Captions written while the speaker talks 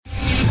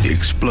The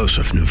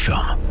explosive new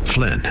film,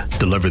 Flynn,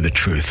 deliver the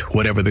truth,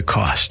 whatever the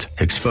cost.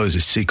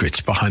 Exposes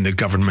secrets behind the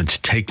government's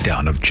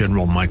takedown of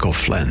General Michael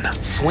Flynn.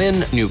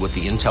 Flynn knew what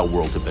the intel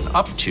world had been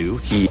up to.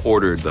 He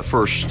ordered the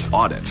first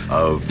audit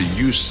of the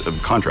use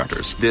of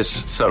contractors.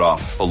 This set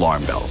off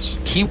alarm bells.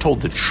 He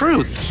told the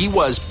truth. He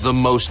was the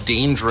most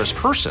dangerous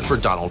person for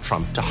Donald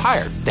Trump to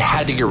hire. They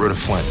had to get rid of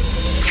Flynn.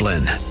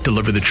 Flynn,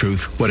 deliver the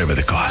truth, whatever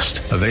the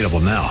cost. Available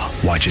now.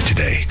 Watch it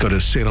today. Go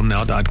to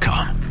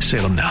salemnow.com.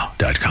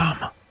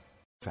 salemnow.com.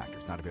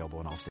 Factors not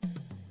available in all states.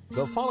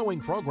 The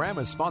following program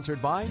is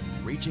sponsored by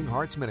Reaching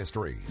Hearts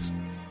Ministries.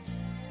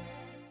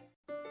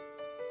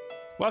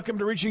 Welcome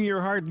to Reaching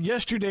Your Heart.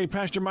 Yesterday,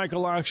 Pastor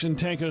Michael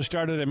Oxentenko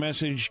started a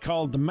message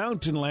called The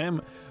Mountain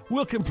Lamb.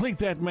 We'll complete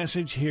that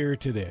message here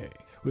today.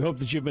 We hope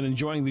that you've been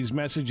enjoying these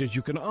messages.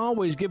 You can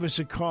always give us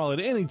a call at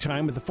any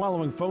time at the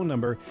following phone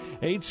number,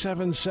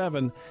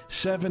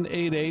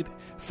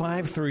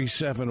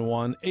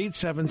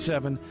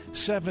 877-788-5371,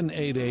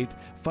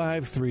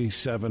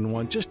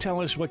 877-788-5371. Just tell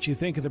us what you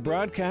think of the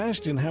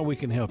broadcast and how we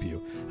can help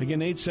you. Again,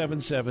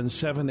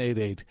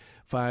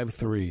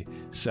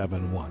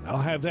 877-788-5371. I'll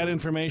have that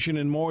information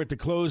and more at the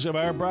close of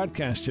our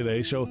broadcast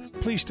today, so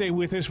please stay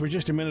with us for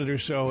just a minute or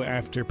so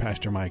after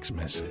Pastor Mike's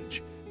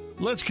message.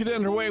 Let's get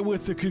underway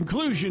with the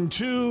conclusion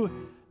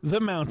to The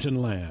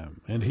Mountain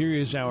Lamb. And here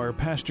is our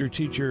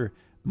pastor-teacher,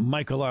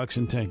 Michael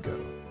Oxentenko.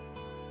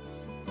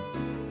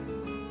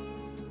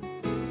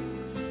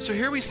 So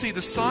here we see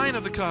the sign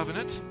of the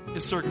covenant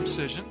is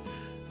circumcision,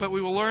 but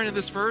we will learn in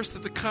this verse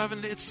that the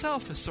covenant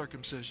itself is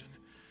circumcision.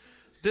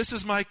 This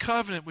is my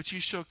covenant which you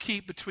shall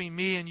keep between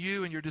me and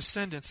you and your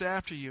descendants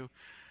after you.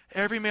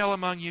 Every male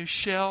among you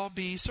shall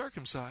be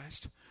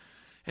circumcised.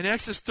 In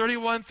Exodus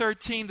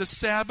 31:13, the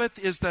Sabbath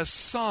is the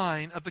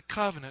sign of the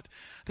covenant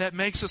that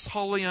makes us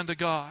holy unto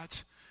God.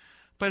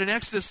 But in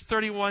Exodus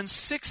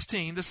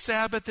 31:16, the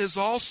Sabbath is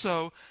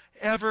also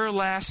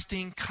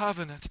everlasting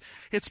covenant.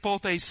 It's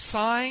both a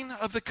sign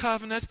of the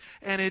covenant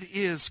and it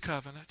is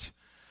covenant.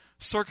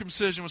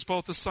 Circumcision was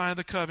both the sign of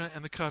the covenant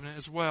and the covenant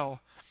as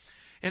well.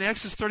 In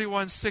Exodus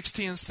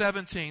 31:16 and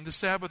 17, the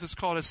Sabbath is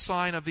called a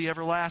sign of the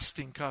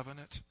everlasting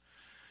covenant.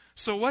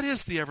 So what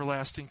is the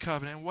everlasting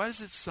covenant and what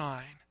is its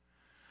sign?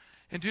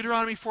 In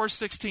Deuteronomy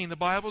 4:16, the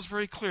Bible is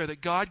very clear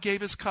that God gave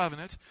his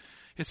covenant.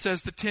 It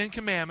says the 10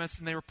 commandments,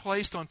 and they were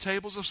placed on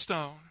tables of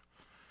stone.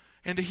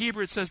 In the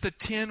Hebrew, it says the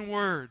 10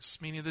 words,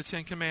 meaning the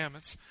 10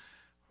 commandments.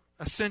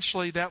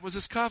 Essentially, that was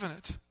his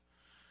covenant.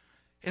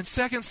 In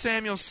 2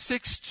 Samuel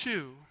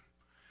 6:2,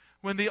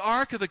 when the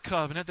Ark of the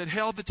Covenant that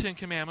held the 10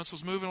 commandments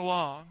was moving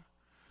along,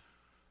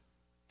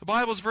 the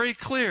Bible is very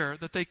clear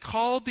that they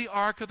called the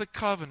Ark of the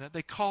Covenant,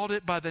 they called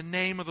it by the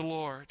name of the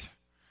Lord.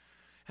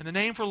 And the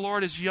name for the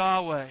Lord is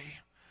Yahweh.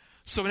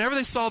 So whenever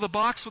they saw the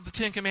box with the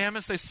 10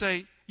 commandments, they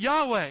say,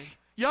 Yahweh,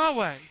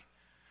 Yahweh.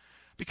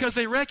 Because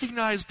they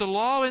recognized the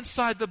law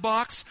inside the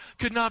box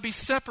could not be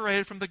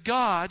separated from the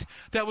God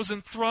that was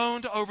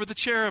enthroned over the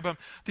cherubim.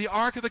 The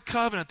Ark of the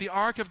Covenant, the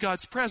Ark of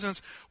God's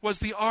presence, was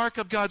the Ark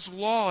of God's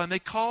law, and they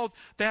called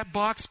that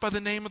box by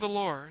the name of the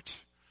Lord.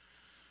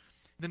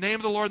 The name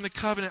of the Lord and the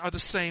covenant are the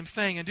same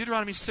thing. In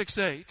Deuteronomy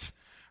 6:8,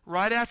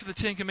 right after the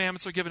 10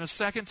 commandments are given a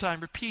second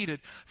time, repeated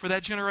for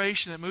that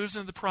generation that moves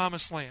into the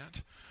promised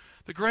land,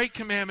 the great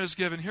commandment is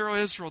given, Hear, O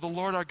Israel, the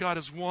Lord our God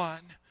is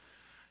one.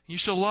 You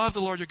shall love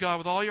the Lord your God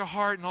with all your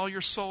heart and all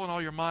your soul and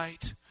all your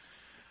might.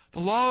 The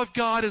law of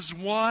God is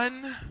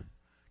one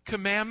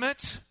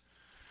commandment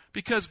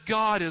because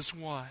God is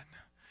one.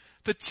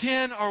 The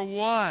 10 are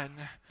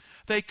one.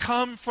 They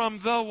come from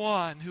the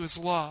one who is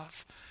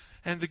love.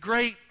 And the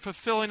great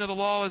fulfilling of the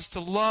law is to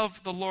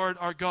love the Lord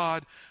our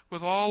God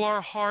with all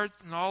our heart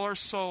and all our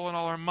soul and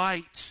all our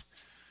might.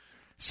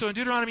 So in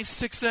Deuteronomy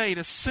 6:8,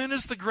 as soon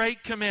as the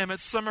great commandment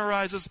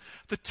summarizes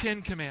the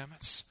 10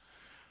 commandments,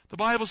 the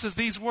Bible says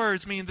these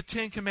words, meaning the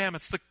 10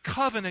 commandments, the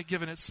covenant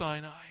given at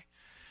Sinai,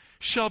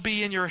 shall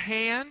be in your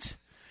hand,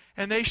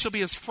 and they shall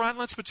be as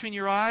frontlets between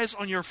your eyes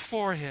on your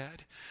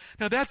forehead.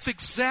 Now that's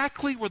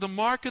exactly where the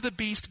mark of the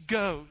beast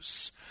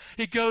goes.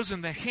 It goes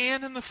in the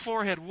hand and the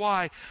forehead.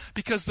 Why?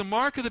 Because the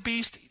mark of the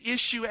beast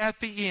issue at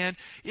the end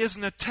is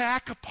an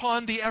attack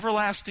upon the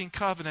everlasting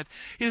covenant.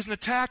 It is an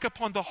attack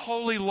upon the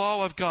holy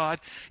law of God.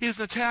 It is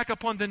an attack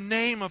upon the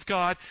name of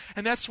God.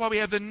 And that's why we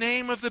have the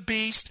name of the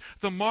beast,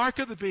 the mark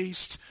of the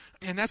beast.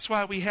 And that's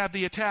why we have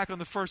the attack on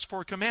the first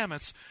 4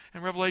 commandments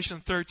in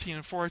Revelation 13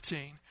 and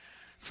 14.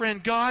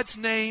 Friend, God's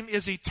name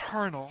is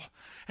eternal.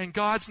 And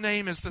God's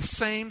name is the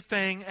same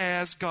thing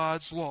as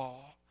God's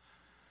law.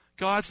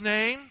 God's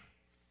name,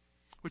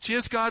 which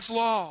is God's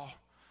law,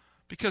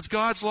 because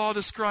God's law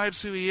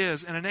describes who he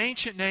is, and an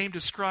ancient name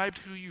described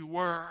who you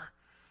were.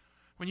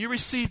 When you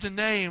received a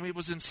name, it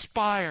was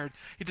inspired.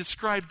 It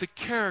described the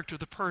character of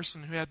the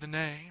person who had the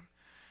name.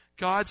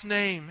 God's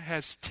name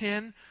has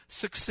 10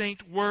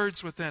 succinct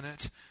words within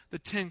it, the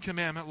 10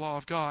 commandment law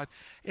of God,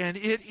 and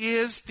it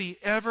is the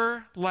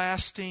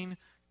everlasting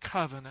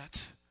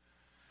covenant.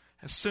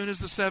 As soon as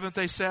the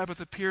seventh-day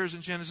Sabbath appears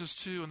in Genesis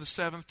 2 on the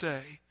seventh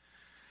day,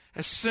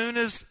 as soon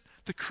as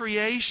the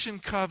creation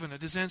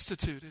covenant is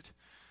instituted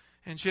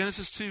In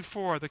Genesis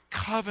 2:4, the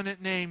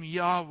covenant name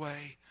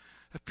Yahweh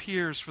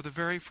appears for the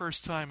very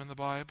first time in the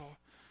Bible.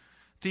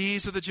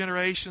 These are the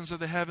generations of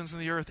the heavens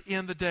and the earth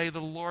in the day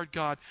the Lord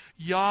God,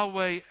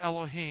 Yahweh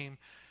Elohim,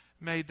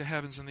 made the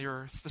heavens and the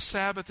earth. The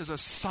Sabbath is a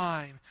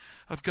sign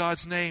of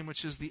God's name,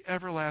 which is the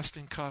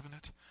everlasting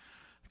covenant.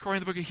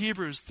 According to the book of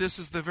Hebrews, this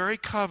is the very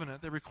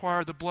covenant that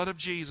required the blood of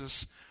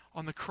Jesus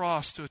on the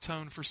cross to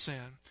atone for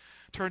sin.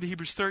 Turn to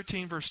Hebrews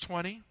 13, verse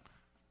 20.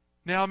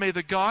 Now may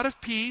the God of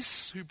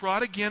peace, who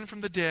brought again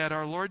from the dead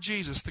our Lord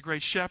Jesus, the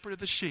great shepherd of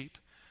the sheep,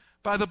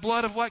 by the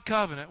blood of what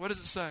covenant? What does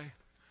it say?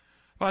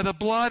 By the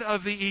blood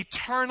of the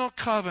eternal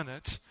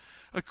covenant,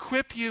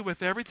 equip you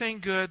with everything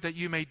good that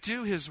you may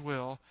do his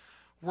will,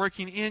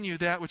 working in you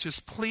that which is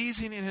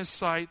pleasing in his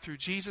sight through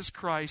Jesus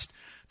Christ,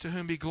 to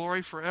whom be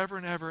glory forever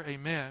and ever.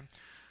 Amen.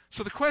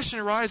 So the question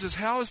arises,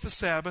 how is the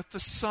Sabbath the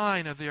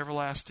sign of the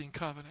everlasting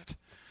covenant?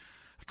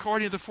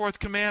 According to the fourth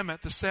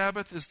commandment, the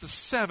Sabbath is the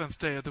seventh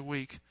day of the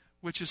week,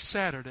 which is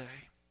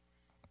Saturday.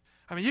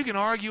 I mean, you can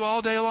argue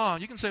all day long.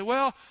 You can say,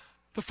 well,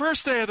 the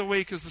first day of the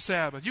week is the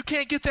Sabbath. You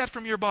can't get that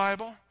from your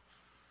Bible.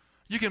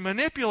 You can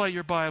manipulate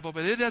your Bible,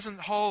 but it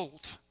doesn't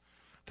hold.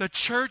 The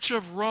Church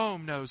of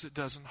Rome knows it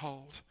doesn't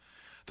hold.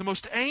 The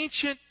most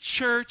ancient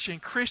church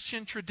and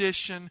Christian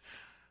tradition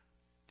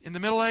in the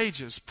Middle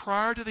Ages,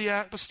 prior to the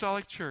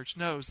Apostolic Church,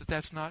 knows that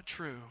that's not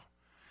true.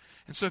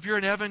 And so if you're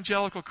an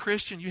evangelical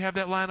Christian, you have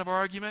that line of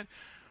argument.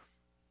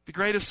 The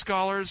greatest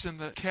scholars in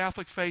the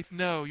Catholic faith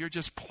know you're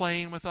just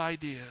playing with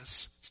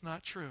ideas. It's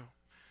not true.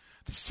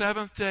 The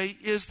seventh day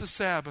is the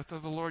Sabbath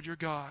of the Lord your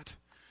God.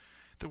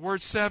 The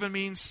word seven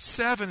means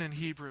seven in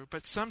Hebrew,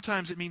 but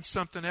sometimes it means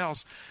something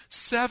else.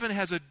 Seven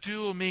has a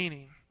dual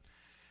meaning.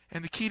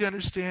 And the key to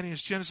understanding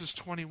is Genesis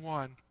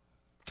 21.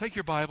 Take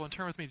your Bible and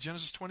turn with me to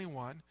Genesis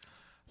 21.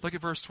 Look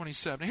at verse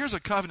 27. Now here's a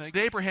covenant that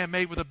Abraham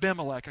made with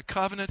Abimelech, a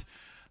covenant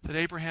that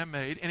Abraham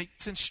made, and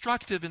it's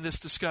instructive in this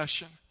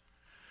discussion.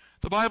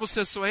 The Bible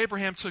says, so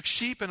Abraham took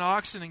sheep and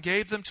oxen and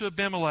gave them to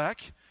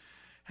Abimelech,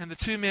 and the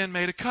two men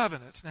made a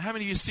covenant. Now how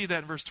many of you see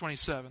that in verse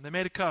 27? They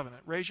made a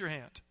covenant. Raise your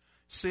hand.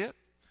 See it?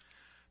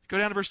 Go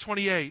down to verse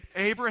 28.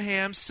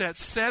 Abraham set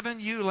 7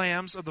 ewe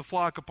lambs of the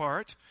flock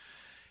apart,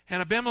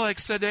 and Abimelech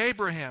said to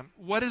Abraham,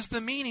 what is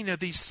the meaning of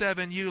these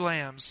 7 ewe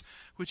lambs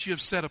which you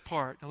have set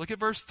apart? Now look at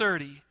verse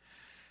 30.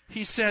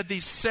 He said,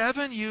 these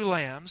 7 ewe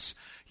lambs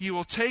you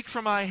will take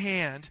from my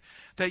hand,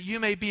 that you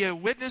may be a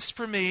witness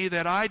for me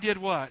that I did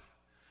what?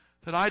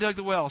 That I dug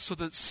the well. So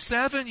the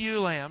 7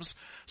 ewe lambs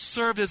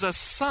served as a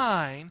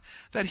sign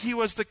that he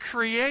was the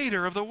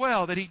creator of the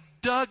well, that he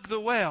dug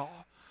the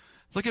well.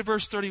 Look at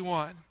verse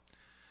 31.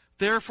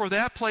 Therefore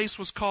that place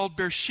was called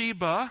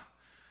Beersheba,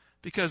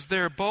 because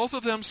there both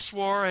of them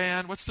swore,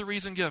 and what's the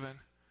reason given?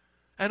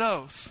 An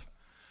oath.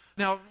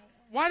 Now,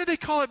 why did they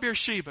call it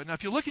Beersheba? Now,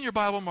 if you look in your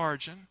Bible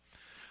margin,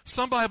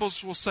 some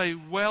Bibles will say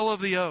well of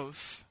the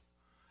oath,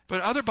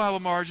 but other Bible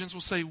margins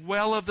will say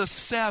well of the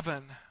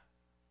 7.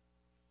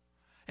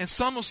 And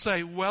some will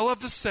say well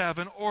of the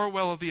 7 or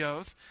well of the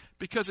oath,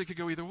 because it could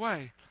go either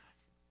way.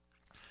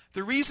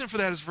 The reason for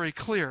that is very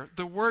clear.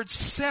 The word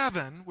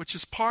 7, which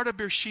is part of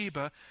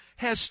Beersheba,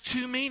 has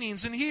 2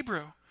 meanings in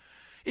Hebrew.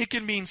 It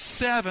can mean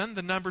 7,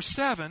 the number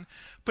 7,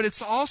 but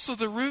it's also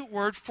the root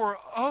word for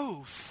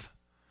oath.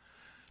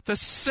 The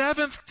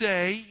 7th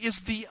day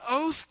is the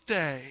oath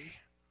day.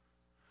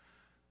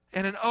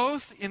 And an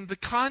oath in the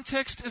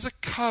context is a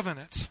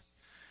covenant.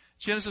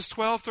 Genesis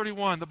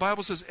 12:31, the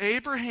Bible says,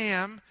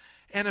 Abraham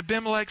and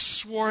Abimelech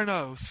swore an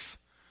oath.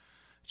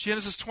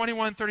 Genesis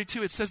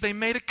 21:32, it says they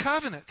made a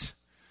covenant.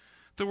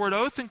 The word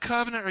oath and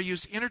covenant are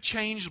used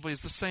interchangeably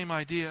as the same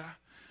idea.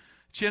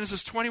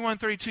 Genesis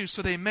 21:32,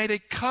 so they made a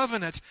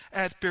covenant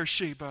at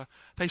Beersheba.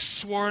 They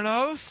swore an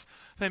oath,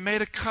 they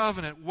made a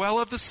covenant. Well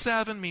of the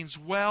 7 means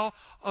well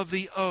of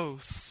the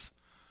oath.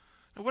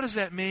 Now what does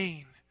that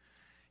mean?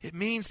 It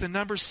means the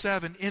number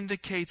 7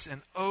 indicates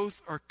an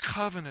oath or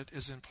covenant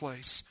is in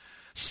place.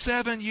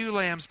 7 ewe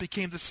lambs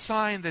became the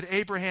sign that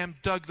Abraham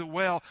dug the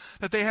well,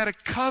 that they had a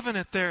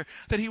covenant there,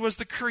 that he was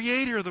the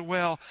creator of the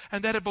well,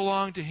 and that it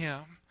belonged to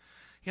him.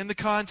 In the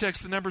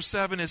context, the number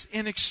 7 is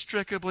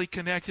inextricably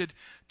connected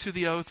to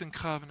the oath and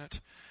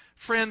covenant.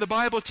 Friend, the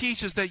Bible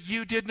teaches that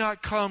you did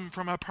not come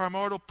from a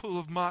primordial pool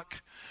of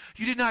muck.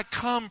 You did not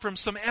come from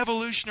some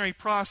evolutionary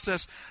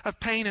process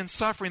of pain and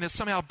suffering that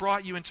somehow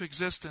brought you into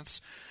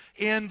existence.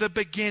 In the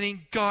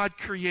beginning, God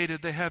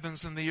created the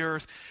heavens and the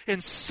earth.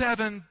 In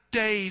 7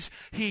 days,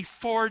 He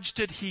forged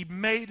it, He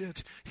made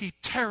it, He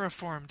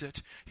terraformed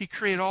it. He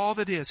created all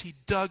that is. He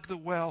dug the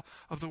well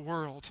of the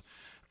world.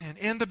 And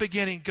in the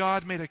beginning,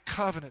 God made a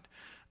covenant.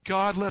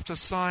 God left a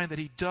sign that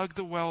He dug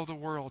the well of the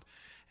world,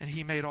 and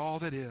He made all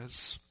that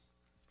is.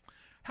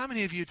 How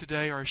many of you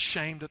today are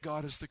ashamed that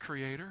God is the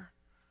Creator?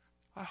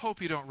 I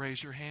hope you don't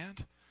raise your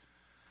hand.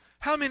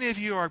 How many of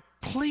you are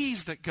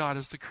pleased that God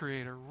is the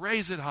Creator?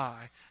 Raise it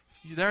high.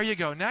 There you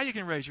go. Now you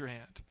can raise your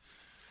hand.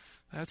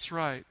 That's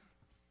right.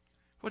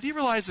 Well, do you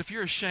realize if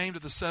you're ashamed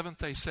of the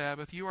 7th-day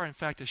Sabbath, you are in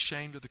fact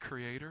ashamed of the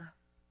Creator?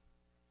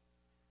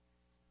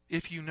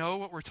 If you know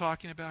what we're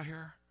talking about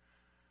here,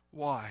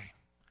 why?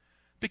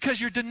 because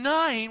you're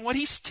denying what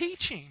he's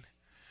teaching.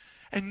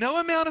 And no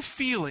amount of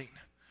feeling,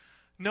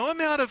 no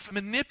amount of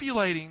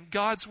manipulating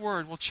God's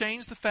word will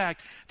change the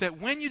fact that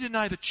when you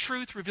deny the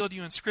truth revealed to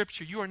you in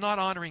Scripture, you are not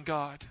honoring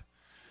God.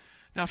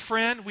 Now,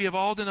 friend, we have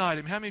all denied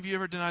him. How many of you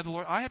ever denied the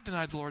Lord? I have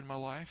denied the Lord in my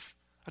life.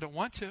 I don't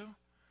want to.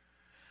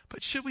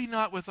 But should we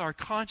not, with our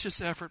conscious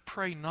effort,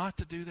 pray not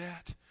to do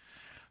that?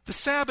 The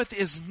Sabbath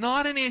is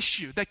not an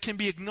issue that can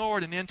be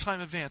ignored in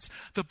end-time events.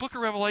 The book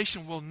of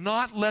Revelation will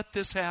not let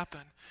this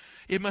happen.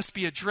 It must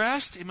be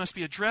addressed. It must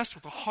be addressed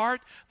with the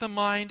heart, the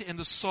mind, and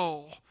the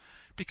soul,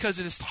 because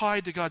it is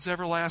tied to God's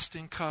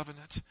everlasting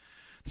covenant.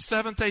 The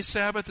seventh-day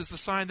Sabbath is the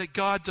sign that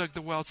God dug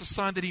the well. It's a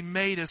sign that he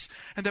made us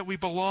and that we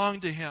belong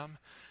to him.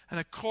 And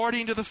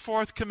according to the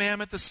fourth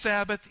commandment, the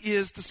Sabbath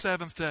is the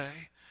seventh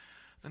day.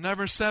 The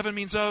number 7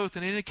 means oath,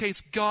 and it indicates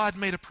God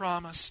made a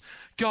promise.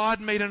 God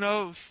made an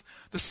oath.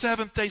 The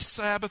seventh-day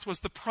Sabbath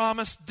was the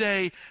promised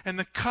day and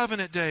the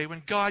covenant day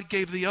when God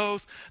gave the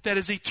oath that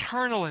is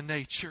eternal in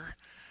nature,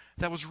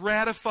 that was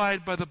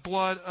ratified by the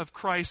blood of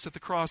Christ at the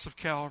cross of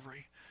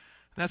Calvary.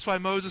 And that's why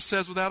Moses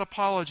says without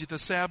apology, the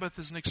Sabbath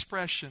is an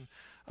expression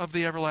of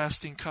the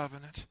everlasting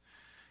covenant.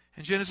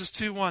 In Genesis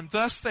 2:1,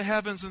 thus the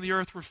heavens and the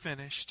earth were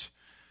finished,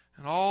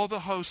 and all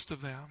the host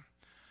of them.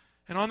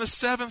 And on the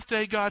seventh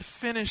day God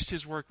finished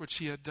his work which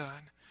he had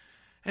done.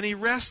 And he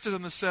rested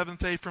on the seventh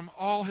day from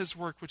all his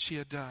work which he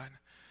had done.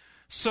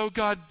 So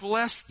God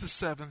blessed the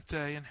seventh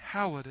day and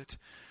hallowed it,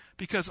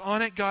 because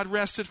on it God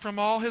rested from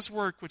all his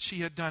work which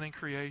he had done in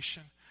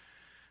creation.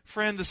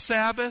 Friend, the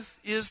Sabbath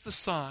is the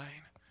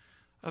sign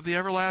of the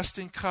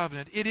everlasting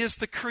covenant. It is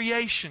the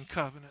creation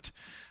covenant,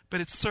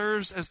 but it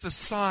serves as the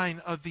sign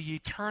of the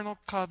eternal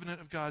covenant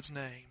of God's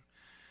name.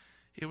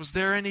 It was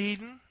there in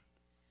Eden.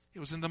 It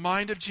was in the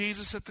mind of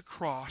Jesus at the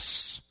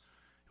cross.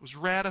 It was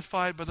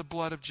ratified by the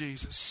blood of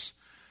Jesus.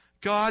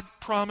 God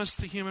promised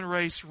the human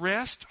race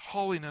rest,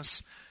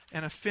 holiness,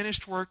 and a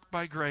finished work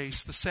by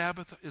grace. The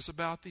Sabbath is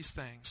about these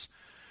things.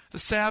 The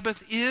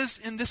Sabbath is,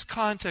 in this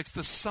context,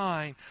 the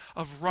sign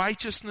of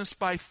righteousness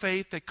by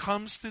faith that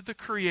comes through the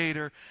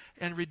Creator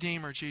and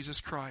Redeemer,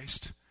 Jesus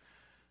Christ.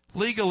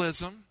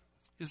 Legalism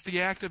is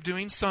the act of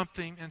doing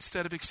something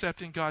instead of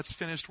accepting God's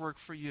finished work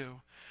for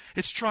you.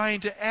 It's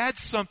trying to add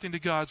something to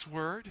God's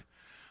Word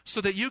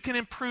so that you can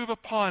improve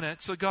upon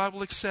it so God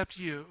will accept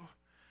you.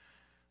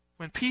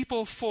 When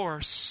people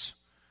force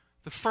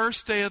the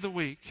first day of the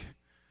week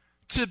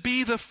to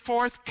be the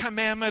fourth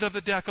commandment of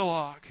the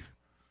Decalogue,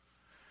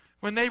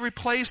 when they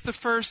replace the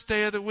first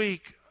day of the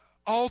week,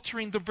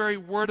 altering the very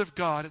Word of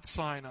God at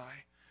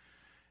Sinai,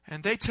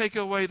 and they take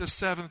away the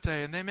seventh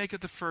day and they make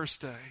it the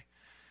first day,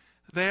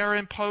 they are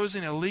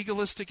imposing a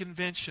legalistic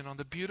invention on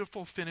the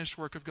beautiful finished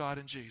work of God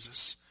in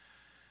Jesus.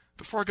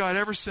 Before God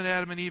ever sent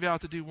Adam and Eve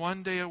out to do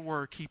one day of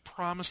work, he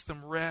promised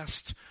them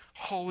rest,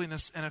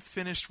 holiness, and a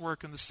finished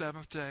work on the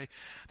seventh day.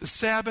 The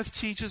Sabbath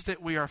teaches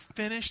that we are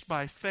finished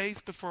by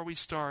faith before we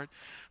start.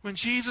 When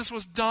Jesus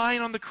was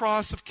dying on the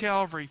cross of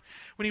Calvary,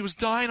 when he was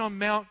dying on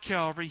Mount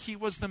Calvary, he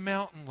was the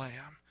mountain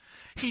lamb.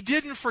 He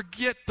didn't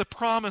forget the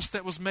promise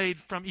that was made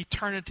from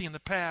eternity in the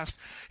past.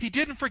 He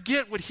didn't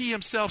forget what he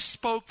himself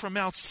spoke from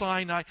Mount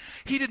Sinai.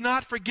 He did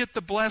not forget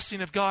the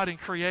blessing of God in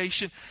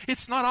creation.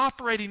 It's not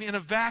operating in a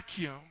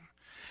vacuum.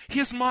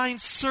 His mind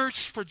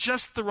searched for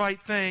just the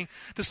right thing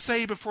to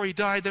say before he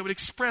died that would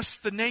express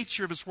the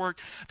nature of his work,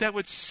 that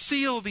would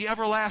seal the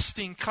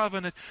everlasting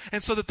covenant,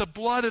 and so that the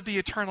blood of the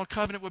eternal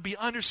covenant would be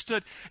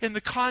understood in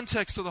the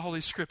context of the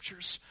Holy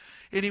Scriptures.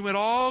 And he went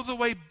all the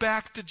way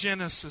back to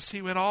Genesis.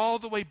 He went all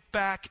the way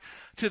back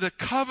to the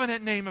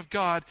covenant name of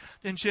God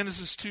in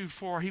Genesis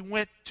 2:4. He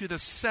went to the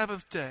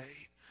seventh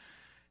day,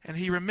 and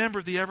he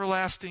remembered the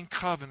everlasting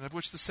covenant of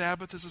which the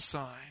Sabbath is a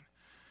sign.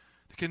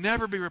 It can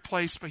never be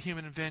replaced by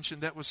human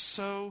invention that was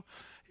so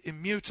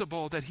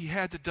immutable that he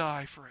had to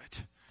die for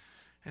it.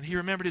 And he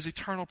remembered his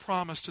eternal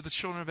promise to the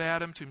children of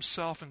Adam, to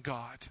himself and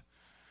God.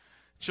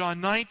 John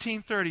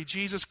 19:30,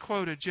 Jesus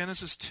quoted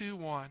Genesis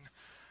 2:1.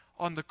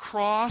 On the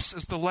cross,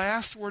 as the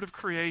last word of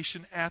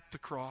creation at the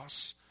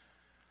cross,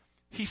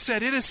 he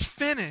said, "It is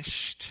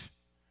finished."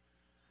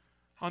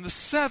 On the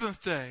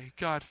seventh day,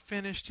 God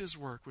finished his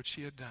work which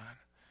he had done.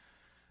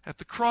 At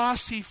the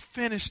cross, he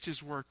finished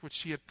his work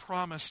which he had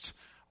promised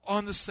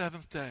on the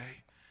seventh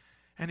day.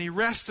 And he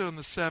rested on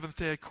the seventh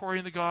day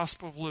according to the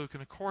Gospel of Luke,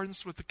 in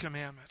accordance with the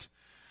commandment.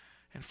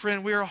 And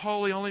friend, we are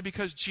holy only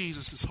because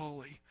Jesus is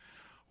holy.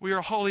 We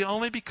are holy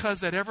only because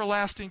that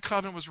everlasting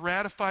covenant was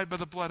ratified by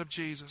the blood of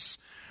Jesus.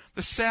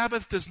 The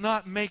Sabbath does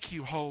not make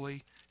you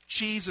holy.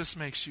 Jesus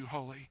makes you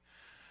holy.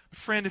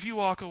 Friend, if you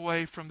walk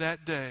away from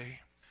that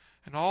day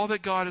and all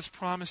that God has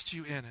promised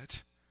you in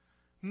it,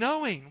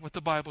 knowing what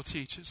the Bible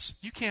teaches,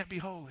 you can't be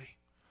holy.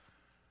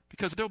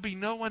 Because there will be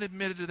no one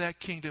admitted to that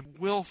kingdom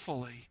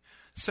willfully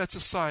sets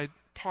aside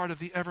part of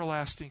the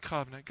everlasting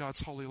covenant,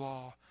 God's holy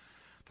law.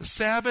 The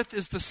Sabbath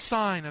is the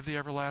sign of the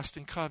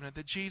everlasting covenant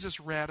that Jesus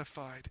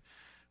ratified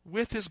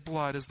with his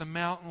blood as the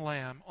mountain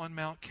lamb on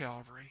Mount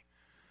Calvary.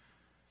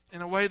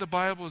 In a way, the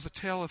Bible is a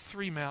tale of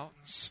three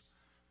mountains.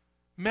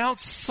 Mount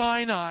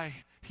Sinai,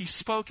 he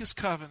spoke his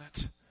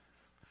covenant.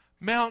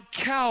 Mount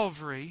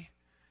Calvary,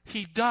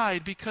 he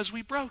died because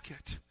we broke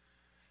it.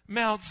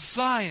 Mount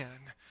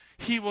Zion,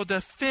 he will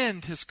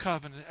defend his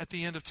covenant at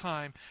the end of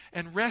time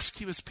and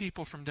rescue his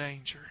people from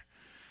danger.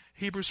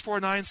 Hebrews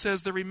 4:9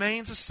 says, there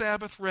remains a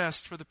Sabbath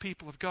rest for the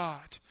people of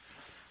God.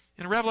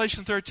 In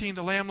Revelation 13,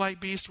 the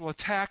lamb-like beast will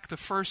attack the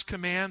first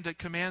command that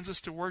commands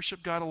us to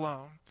worship God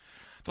alone.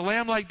 The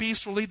lamb-like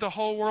beast will lead the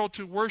whole world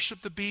to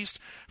worship the beast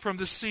from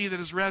the sea that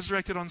is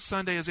resurrected on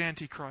Sunday as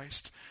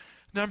Antichrist.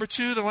 Number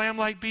 2, the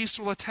lamb-like beast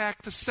will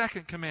attack the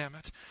second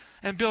commandment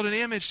and build an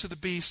image to the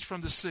beast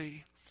from the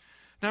sea.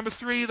 Number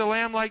 3, the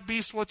lamb-like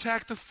beast will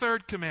attack the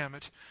third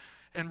commandment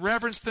and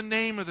reverence the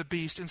name of the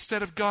beast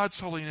instead of God's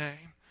holy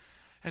name.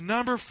 And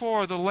number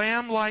 4, the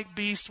lamb-like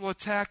beast will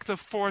attack the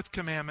fourth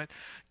commandment,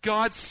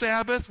 God's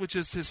Sabbath, which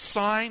is his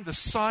sign, the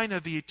sign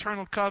of the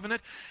eternal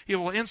covenant. It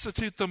will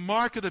institute the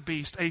mark of the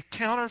beast, a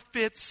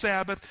counterfeit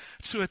Sabbath,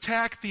 to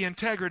attack the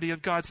integrity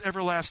of God's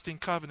everlasting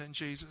covenant in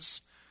Jesus.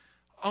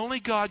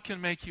 Only God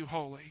can make you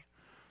holy.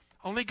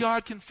 Only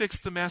God can fix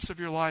the mess of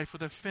your life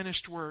with a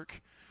finished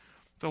work.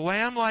 The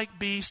lamb-like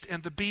beast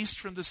and the beast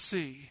from the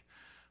sea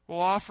will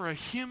offer a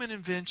human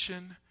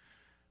invention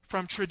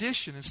from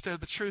tradition instead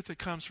of the truth that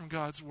comes from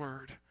God's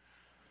Word.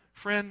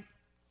 Friend,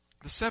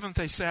 the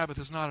seventh-day Sabbath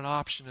is not an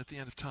option at the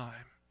end of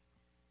time.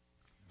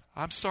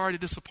 I'm sorry to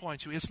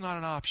disappoint you. It's not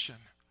an option.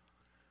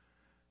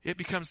 It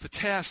becomes the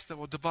test that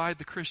will divide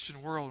the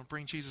Christian world and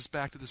bring Jesus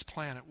back to this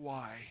planet.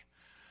 Why?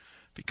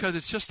 Because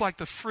it's just like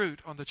the fruit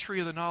on the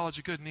tree of the knowledge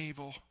of good and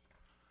evil.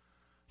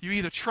 You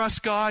either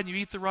trust God and you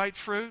eat the right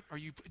fruit, or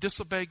you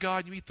disobey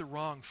God and you eat the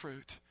wrong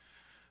fruit.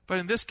 But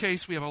in this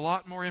case, we have a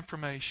lot more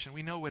information.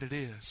 We know what it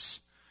is.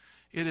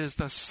 It is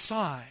the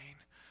sign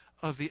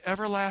of the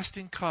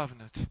everlasting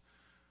covenant,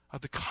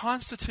 of the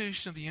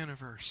constitution of the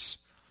universe,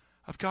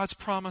 of God's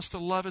promise to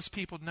love his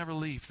people, to never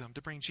leave them,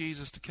 to bring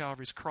Jesus to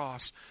Calvary's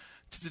cross.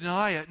 To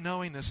deny it,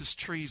 knowing this, is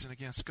treason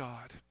against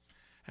God.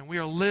 And we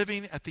are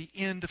living at the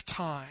end of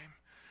time,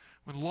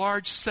 when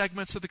large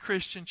segments of the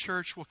Christian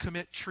church will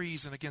commit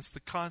treason against the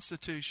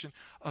constitution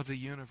of the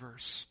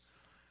universe.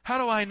 How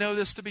do I know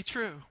this to be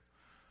true?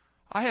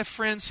 I have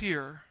friends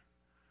here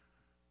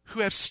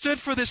who have stood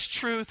for this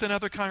truth in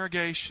other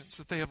congregations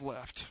that they have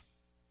left,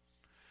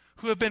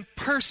 who have been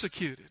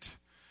persecuted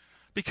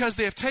because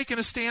they have taken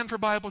a stand for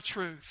Bible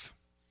truth.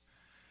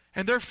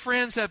 And their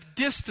friends have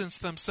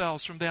distanced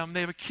themselves from them.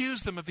 They have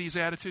accused them of these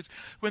attitudes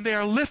when they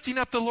are lifting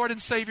up the Lord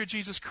and Savior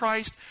Jesus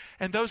Christ,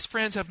 and those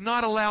friends have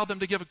not allowed them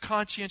to give a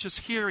conscientious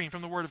hearing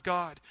from the Word of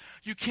God.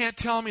 You can't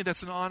tell me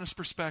that's an honest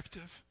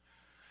perspective.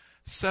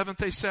 The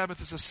seventh-day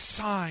Sabbath is a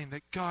sign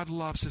that God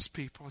loves his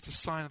people. It's a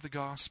sign of the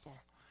gospel.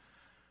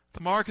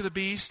 The mark of the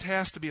beast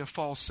has to be a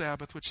false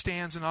Sabbath, which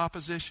stands in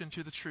opposition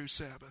to the true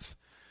Sabbath.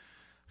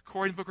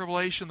 According to the book of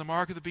Revelation, the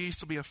mark of the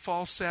beast will be a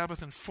false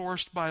Sabbath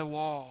enforced by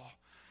law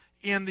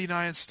in the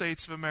United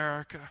States of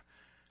America,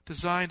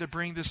 designed to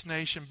bring this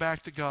nation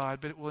back to God,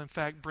 but it will in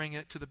fact bring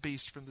it to the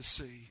beast from the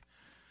sea.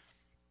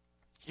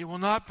 It will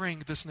not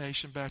bring this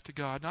nation back to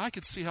God. Now, I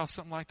could see how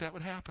something like that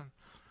would happen.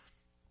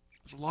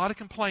 There's a lot of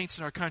complaints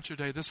in our country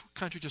today. This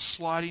country just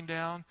sliding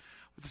down.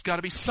 There's got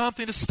to be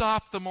something to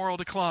stop the moral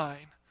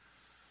decline.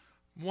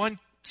 One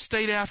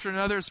state after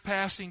another is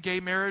passing gay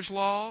marriage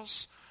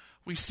laws.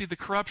 We see the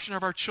corruption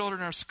of our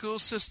children in our school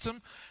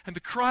system, and the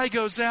cry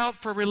goes out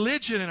for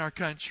religion in our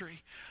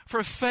country,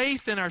 for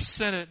faith in our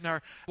Senate and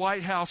our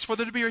White House, for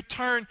there to be a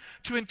return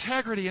to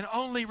integrity, and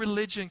only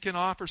religion can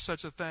offer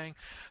such a thing.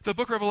 The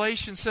book of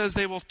Revelation says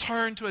they will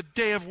turn to a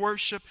day of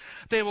worship.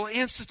 They will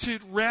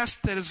institute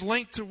rest that is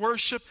linked to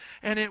worship,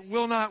 and it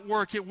will not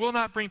work. It will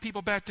not bring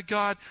people back to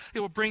God. It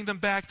will bring them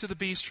back to the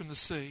beast from the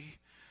sea.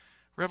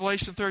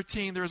 Revelation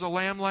 13, there is a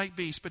lamb-like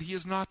beast, but he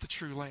is not the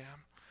true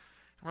lamb.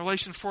 In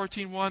Revelation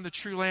 14:1, the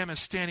true Lamb is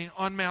standing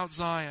on Mount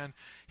Zion.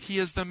 He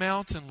is the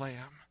mountain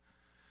Lamb.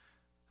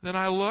 Then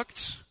I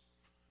looked,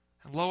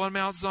 and lo, on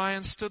Mount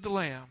Zion stood the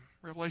Lamb,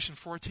 Revelation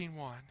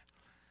 14:1,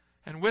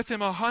 and with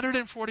him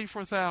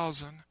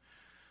 144,000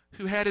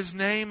 who had his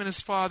name and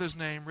his Father's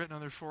name written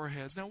on their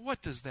foreheads. Now,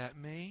 what does that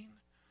mean?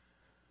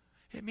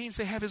 It means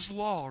they have his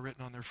law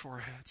written on their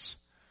foreheads.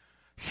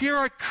 Here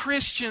are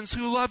Christians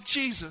who love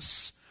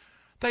Jesus.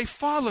 They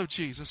follow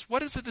Jesus.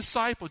 What is a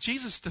disciple?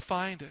 Jesus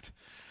defined it.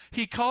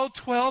 He called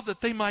 12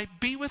 that they might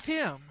be with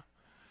him.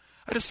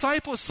 A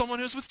disciple is someone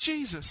who is with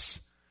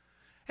Jesus.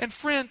 And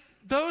friend,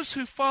 those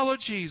who follow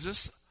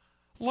Jesus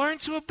learn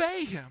to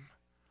obey him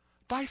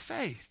by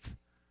faith.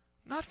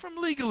 Not from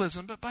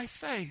legalism, but by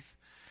faith.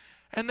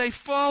 And they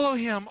follow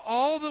him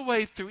all the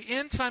way through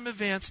end-time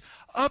events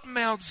up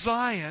Mount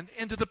Zion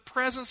into the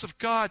presence of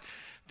God.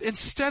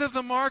 Instead of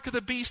the mark of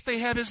the beast, they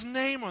have his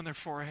name on their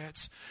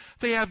foreheads.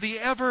 They have the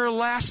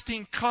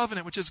everlasting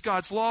covenant, which is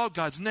God's law,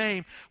 God's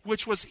name,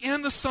 which was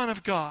in the Son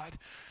of God,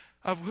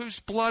 of whose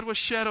blood was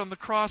shed on the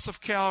cross of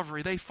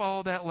Calvary. They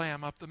follow that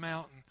Lamb up the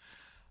mountain.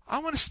 I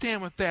want to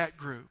stand with that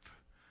group.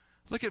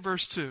 Look at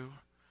verse 2.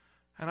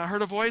 And I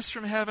heard a voice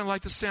from heaven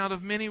like the sound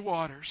of many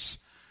waters,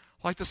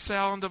 like the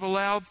sound of a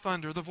loud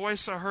thunder. The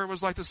voice I heard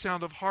was like the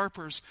sound of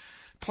harpers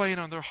playing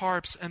on their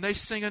harps, and they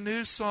sing a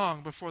new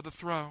song before the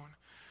throne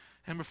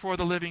and before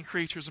the living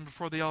creatures and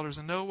before the elders.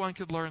 And no one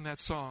could learn that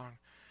song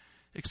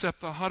except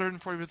the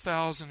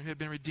 144,000 who had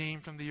been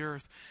redeemed from the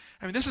earth.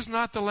 I mean, this is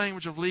not the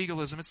language of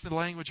legalism. It's the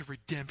language of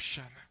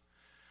redemption.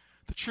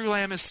 The true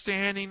Lamb is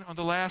standing on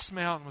the last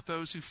mountain with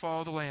those who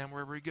follow the Lamb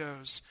wherever he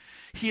goes.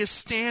 He is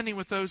standing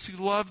with those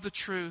who love the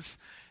truth,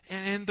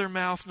 and in their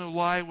mouth no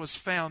lie was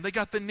found. They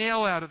got the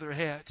nail out of their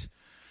head.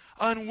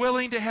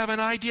 Unwilling to have an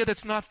idea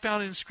that's not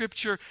found in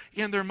Scripture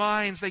in their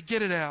minds, they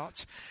get it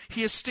out.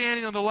 He is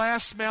standing on the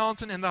last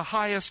mountain, and the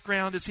highest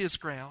ground is his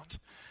ground.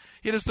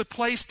 It is the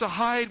place to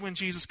hide when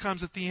Jesus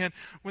comes at the end.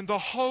 When the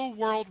whole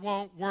world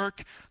won't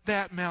work,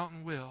 that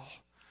mountain will.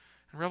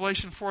 In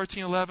Revelation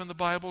 14:11, the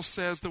Bible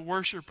says the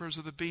worshipers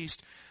of the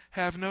beast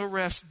have no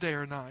rest day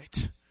or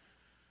night.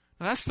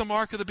 Now, that's the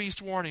mark of the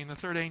beast warning, the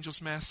third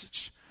angel's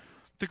message.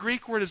 The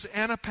Greek word is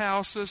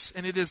anapausis,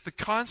 and it is the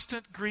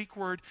constant Greek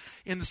word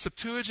in the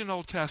Septuagint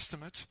Old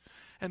Testament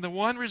and the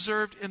one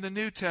reserved in the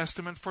New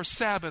Testament for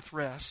Sabbath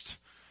rest.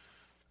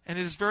 And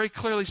it is very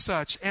clearly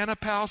such.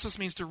 Anapausis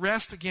means to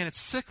rest again. It's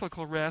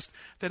cyclical rest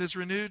that is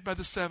renewed by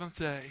the seventh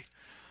day.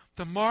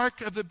 The mark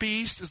of the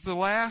beast is the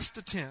last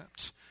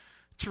attempt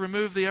to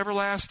remove the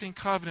everlasting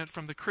covenant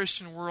from the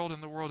Christian world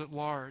and the world at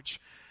large.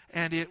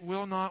 And it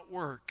will not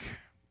work.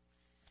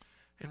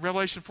 In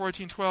Revelation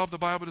 14:12, the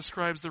Bible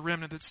describes the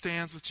remnant that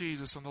stands with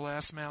Jesus on the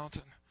last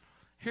mountain.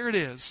 Here it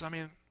is. I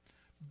mean,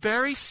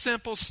 very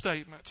simple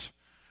statement.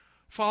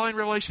 Following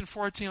Revelation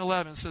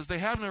 14:11, says they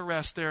have no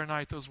rest day or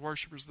night, those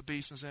worshipers of the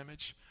beast and his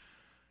image.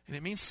 And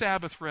it means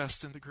Sabbath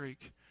rest in the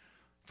Greek.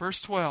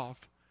 Verse 12,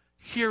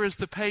 here is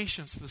the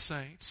patience of the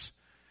saints.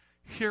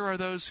 Here are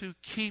those who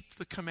keep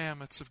the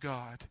commandments of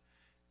God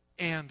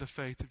and the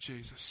faith of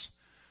Jesus.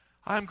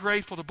 I'm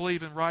grateful to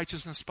believe in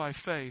righteousness by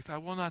faith. I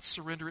will not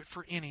surrender it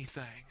for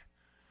anything.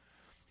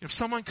 If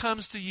someone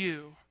comes to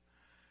you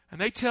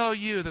and they tell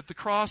you that the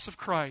cross of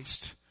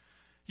Christ,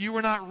 you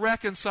were not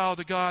reconciled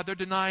to God, they're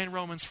denying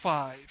Romans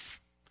 5.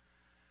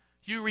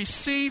 You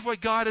receive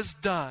what God has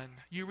done.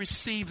 You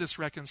receive this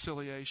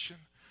reconciliation.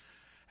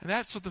 And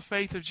that's what the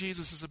faith of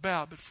Jesus is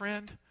about. But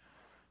friend,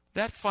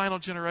 that final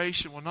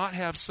generation will not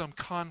have some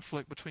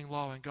conflict between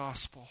law and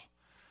gospel.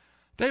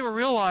 They will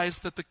realize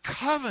that the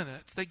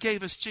covenant that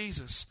gave us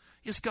Jesus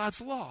is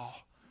God's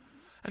law.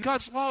 And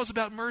God's law is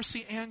about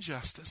mercy and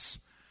justice.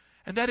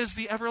 And that is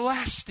the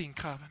everlasting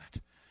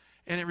covenant.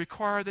 And it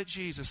required that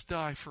Jesus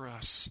die for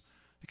us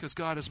because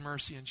God is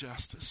mercy and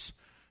justice.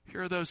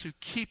 Here are those who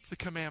keep the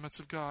commandments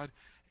of God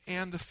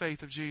and the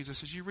faith of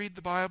Jesus. As you read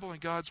the Bible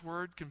and God's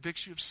Word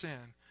convicts you of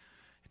sin,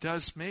 it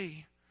does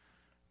me.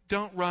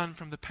 Don't run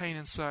from the pain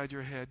inside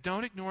your head.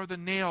 Don't ignore the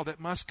nail that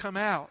must come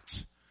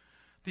out.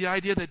 The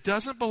idea that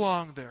doesn't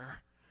belong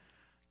there.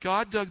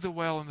 God dug the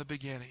well in the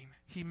beginning.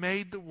 He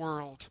made the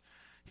world.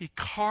 He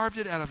carved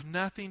it out of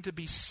nothing to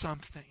be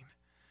something.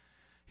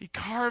 He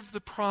carved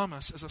the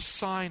promise as a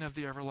sign of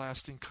the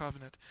everlasting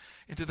covenant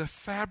into the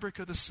fabric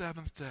of the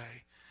seventh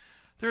day.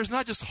 There is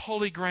not just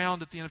holy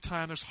ground at the end of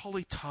time, there's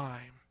holy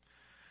time.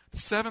 The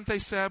seventh-day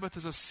Sabbath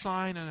is a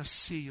sign and a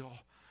seal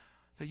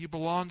that you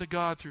belong to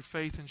God through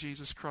faith in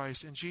Jesus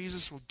Christ. And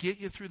Jesus will get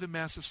you through the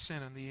mess of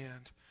sin in the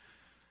end.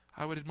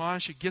 I would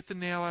admonish you, get the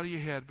nail out of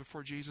your head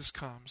before Jesus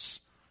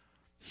comes.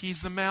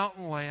 He's the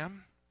mountain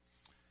lamb.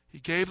 He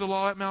gave the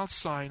law at Mount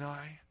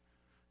Sinai.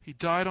 He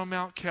died on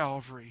Mount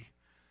Calvary.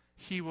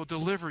 He will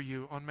deliver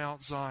you on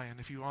Mount Zion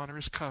if you honor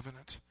his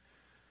covenant.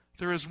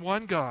 There is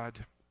one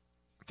God.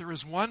 There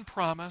is one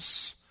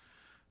promise.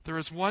 There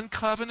is one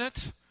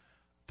covenant.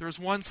 There is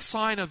one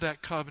sign of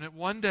that covenant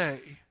one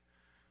day.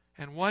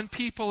 And one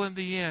people in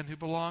the end who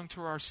belong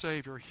to our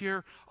Savior.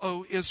 Hear,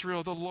 O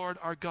Israel, the Lord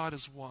our God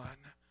is one.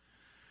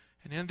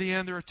 And in the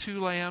end there are two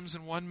lambs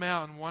and one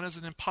mountain. One is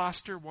an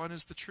impostor, one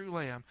is the true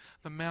lamb,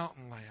 the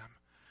mountain lamb.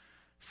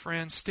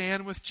 Friends,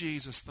 stand with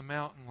Jesus, the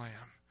mountain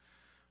lamb,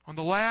 on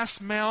the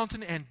last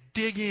mountain and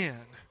dig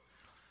in.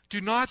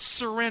 Do not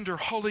surrender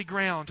holy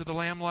ground to the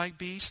lamb-like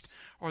beast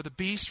or the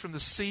beast from the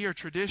sea or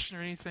tradition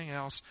or anything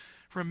else.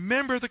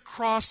 Remember the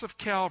cross of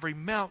Calvary,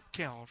 Mount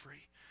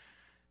Calvary,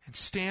 and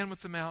stand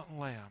with the mountain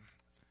lamb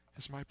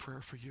is my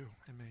prayer for you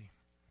and me.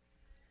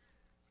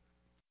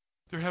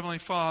 Dear Heavenly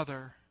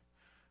Father,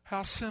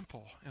 how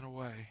simple in a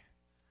way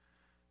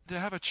to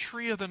have a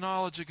tree of the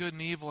knowledge of good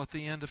and evil at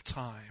the end of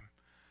time.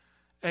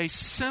 A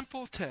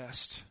simple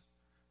test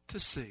to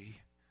see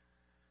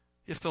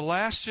if the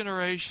last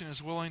generation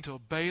is willing to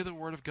obey the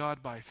Word of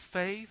God by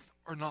faith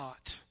or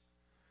not.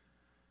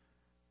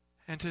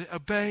 And to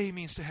obey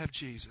means to have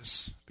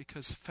Jesus,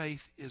 because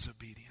faith is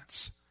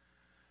obedience.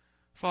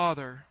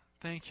 Father,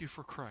 thank you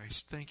for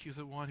Christ. Thank you for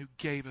the one who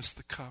gave us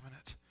the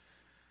covenant.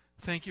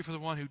 Thank you for the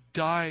one who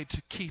died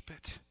to keep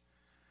it.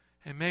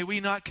 And may we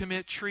not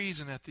commit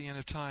treason at the end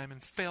of time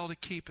and fail to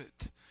keep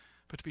it,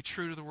 but to be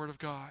true to the Word of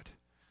God.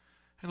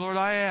 And Lord,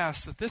 I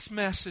ask that this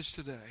message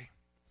today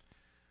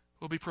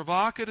will be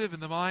provocative in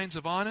the minds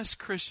of honest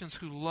Christians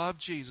who love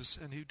Jesus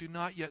and who do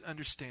not yet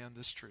understand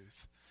this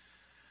truth.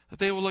 That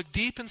they will look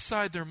deep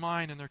inside their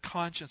mind and their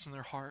conscience and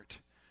their heart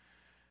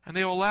And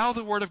they will allow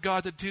the Word of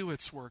God to do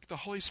its work, the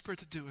Holy Spirit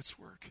to do its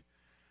work.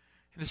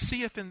 And to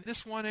see if in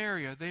this one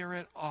area they are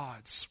at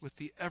odds with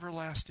the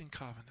everlasting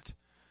covenant.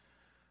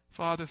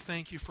 Father,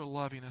 thank you for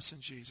loving us in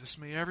Jesus.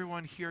 May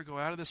everyone here go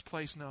out of this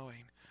place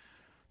knowing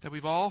that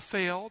we've all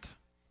failed,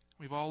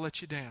 we've all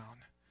let you down.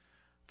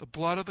 The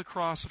blood of the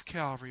cross of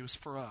Calvary was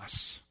for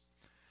us.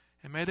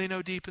 And may they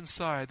know deep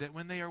inside that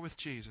when they are with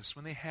Jesus,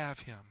 when they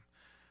have Him,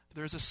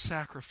 there is a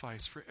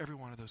sacrifice for every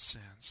one of those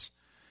sins.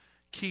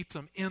 Keep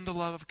them in the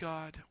love of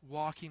God,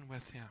 walking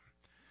with Him,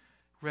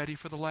 ready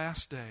for the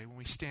last day when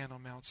we stand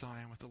on Mount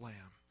Zion with the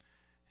Lamb.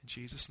 In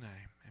Jesus' name,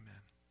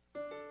 amen.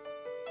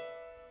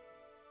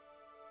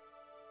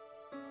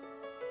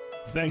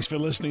 Thanks for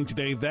listening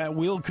today. That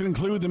will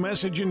conclude the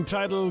message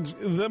entitled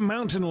The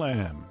Mountain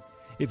Lamb.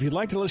 If you'd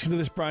like to listen to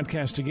this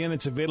broadcast again,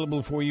 it's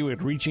available for you at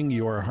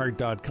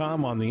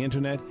reachingyourheart.com on the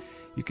internet.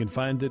 You can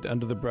find it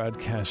under the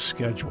broadcast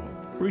schedule.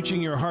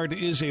 Reaching Your Heart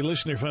is a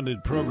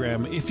listener-funded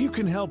program. If you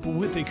can help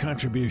with a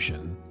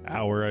contribution,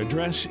 our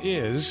address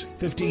is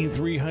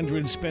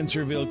 15300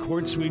 Spencerville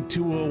Court, Suite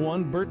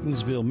 201,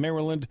 Burtonsville,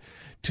 Maryland,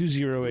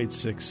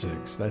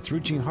 20866. That's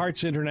Reaching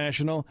Hearts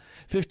International,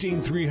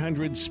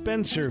 15300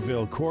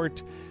 Spencerville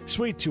Court,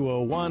 Suite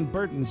 201,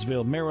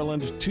 Burtonsville,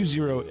 Maryland,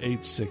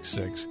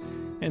 20866.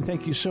 And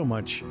thank you so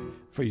much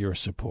for your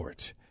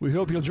support. We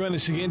hope you'll join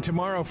us again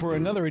tomorrow for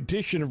another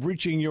edition of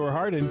Reaching Your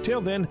Heart.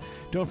 Until then,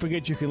 don't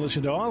forget you can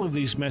listen to all of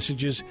these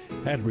messages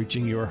at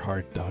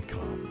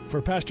reachingyourheart.com.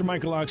 For Pastor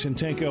Michael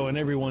Oxentenko and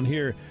everyone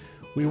here,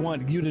 we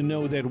want you to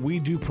know that we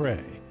do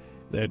pray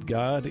that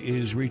God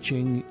is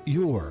reaching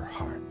your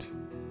heart.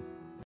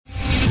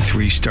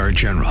 3-star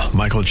General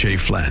Michael J.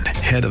 Flynn,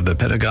 head of the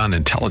Pentagon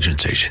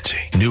Intelligence Agency,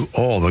 knew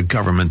all the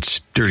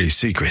government's dirty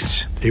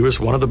secrets. He was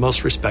one of the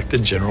most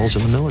respected generals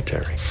in the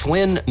military.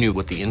 Flynn knew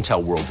what the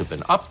intel world had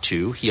been up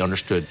to. He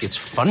understood its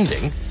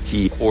funding.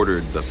 He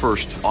ordered the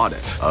first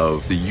audit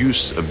of the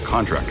use of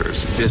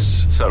contractors.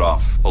 This set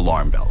off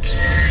alarm bells.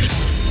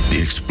 The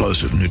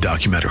explosive new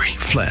documentary,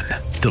 Flynn,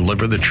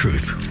 Deliver the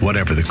Truth,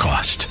 Whatever the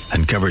Cost,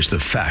 uncovers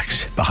the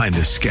facts behind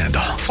this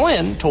scandal.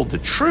 Flynn told the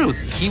truth.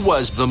 He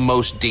was the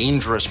most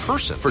dangerous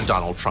person for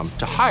Donald Trump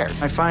to hire.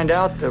 I find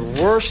out the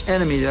worst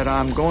enemy that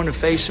I'm going to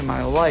face in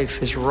my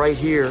life is right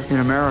here in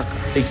America.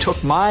 They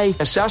took my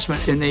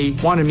assessment and they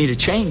wanted me to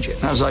change it.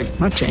 And I was like, I'm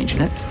not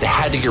changing it. They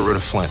had to get rid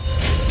of Flynn.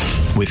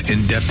 With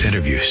in-depth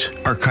interviews,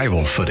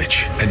 archival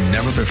footage, and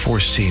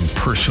never-before-seen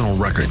personal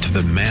records of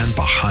the man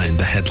behind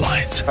the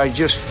headlines. I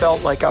just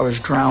felt like I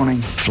was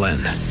drowning. Flynn,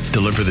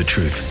 Deliver the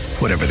Truth,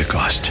 Whatever the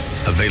Cost.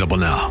 Available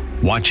now.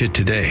 Watch it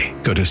today.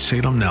 Go to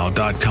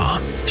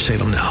salemnow.com.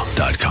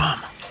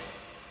 salemnow.com.